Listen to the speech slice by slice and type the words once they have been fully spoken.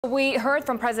We heard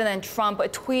from President Trump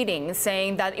tweeting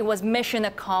saying that it was mission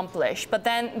accomplished. But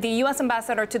then the U.S.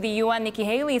 ambassador to the UN, Nikki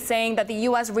Haley, saying that the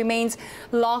U.S. remains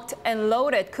locked and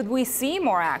loaded. Could we see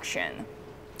more action?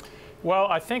 Well,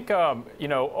 I think, on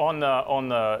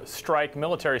the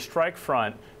military strike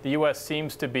front, the U.S.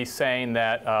 seems to be saying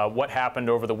that what happened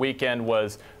over the weekend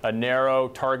was a narrow,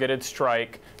 targeted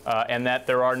strike, and that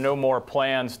there are no more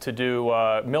plans to do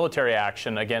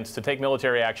to take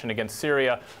military action against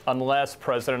Syria unless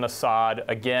President Assad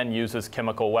again uses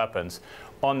chemical weapons.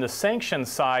 On the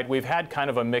sanctions side, we've had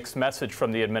kind of a mixed message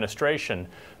from the administration.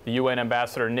 The UN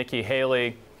ambassador Nikki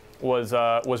Haley was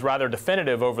rather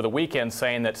definitive over the weekend,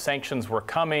 saying that sanctions were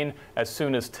coming as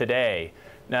soon as today.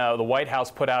 Now, the White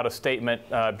House put out a statement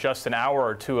just an hour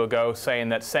or two ago saying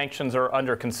that sanctions are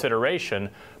under consideration,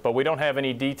 but we don't have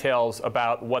any details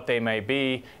about what they may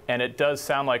be. And it does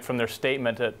sound like from their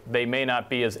statement that they may not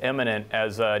be as imminent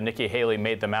as Nikki Haley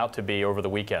made them out to be over the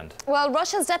weekend. Well,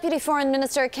 Russia's deputy foreign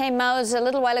minister came out a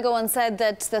little while ago and said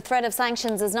that the threat of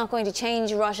sanctions is not going to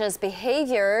change Russia's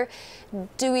behaviour.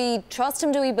 Do we trust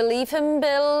him? Do we believe him,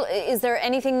 Bill? Is there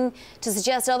anything to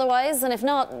suggest otherwise? And if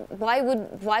not, why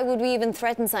would we even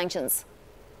threaten sanctions?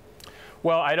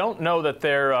 Well, I don't know that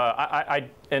they're,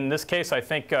 in this case, I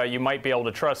think you might be able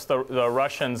to trust the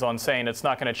Russians on saying it's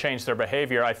not going to change their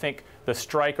behavior. I think the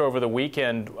strike over the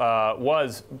weekend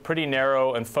was pretty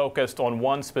narrow and focused on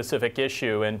one specific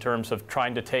issue in terms of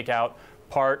trying to take out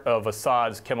part of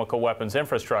Assad's chemical weapons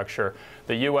infrastructure.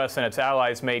 The U.S. and its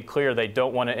allies made clear they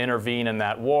don't want to intervene in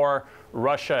that war.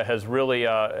 Russia has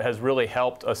really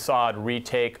helped Assad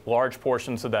retake large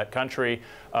portions of that country.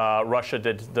 Russia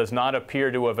does not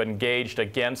appear to have engaged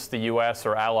against the U.S.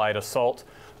 or allied assault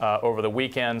over the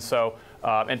weekend. So,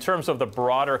 in terms of the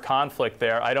broader conflict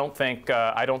there, I don't think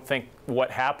what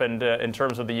happened in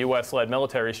terms of the U.S.-led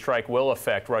military strike will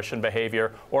affect Russian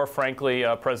behavior or, frankly,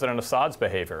 President Assad's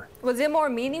behavior. Was it more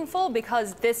meaningful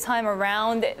because this time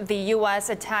around the U.S.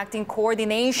 attacked in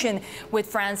coordination with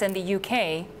France and the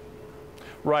U.K.?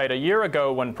 Right. A year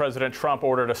ago, when President Trump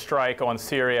ordered a strike on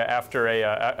Syria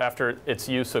after its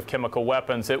use of chemical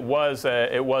weapons, it was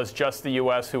just the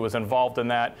U.S. who was involved in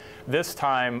that. This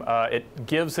time, it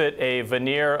gives it a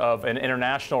veneer of an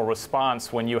international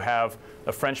response when you have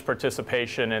the French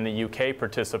participation and the U.K.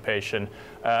 participation.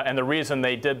 And the reason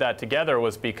they did that together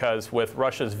was because with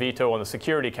Russia's veto on the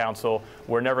Security Council,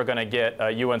 we're never going to get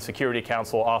a UN Security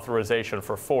Council authorization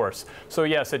for force. So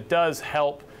yes, it does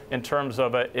help in terms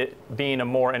of it being a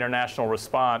more international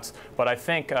response. But I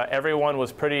think everyone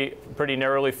was pretty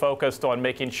narrowly focused on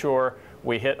making sure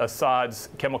we hit Assad's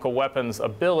chemical weapons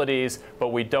abilities, but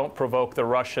we don't provoke the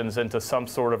Russians into some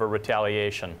sort of a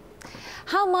retaliation.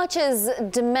 How much is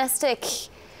domestic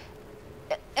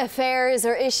affairs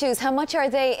or issues, how much are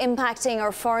they impacting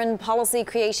our foreign policy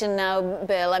creation now,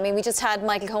 Bill? I mean, we just had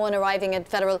Michael Cohen arriving at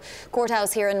Federal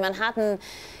Courthouse here in Manhattan,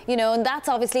 and that's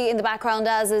obviously in the background,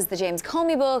 as is the James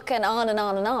Comey book, and on and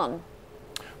on and on.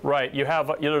 Right.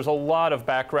 There's a lot of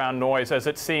background noise, as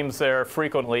it seems there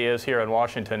frequently is here in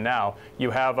Washington now. You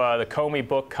have the Comey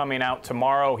book coming out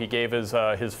tomorrow. He gave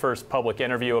his first public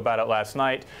interview about it last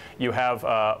night. You have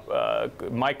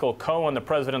Michael Cohen, the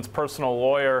president's personal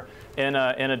lawyer, in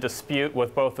a dispute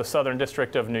with both the Southern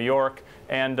District of New York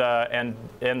and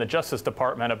the Justice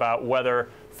Department about whether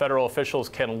federal officials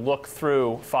can look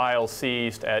through files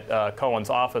seized at Cohen's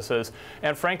offices.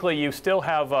 And frankly, you still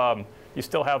have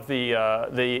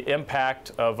the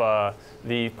impact of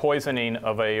the poisoning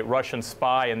of a Russian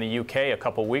spy in the UK a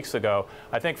couple weeks ago.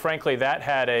 I think, frankly, that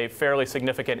had a fairly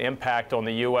significant impact on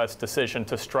the U.S. decision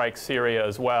to strike Syria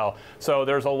as well. So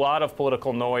there's a lot of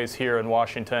political noise here in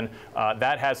Washington.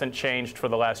 That hasn't changed for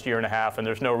the last year and a half, and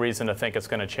there's no reason to think it's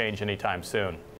going to change anytime soon.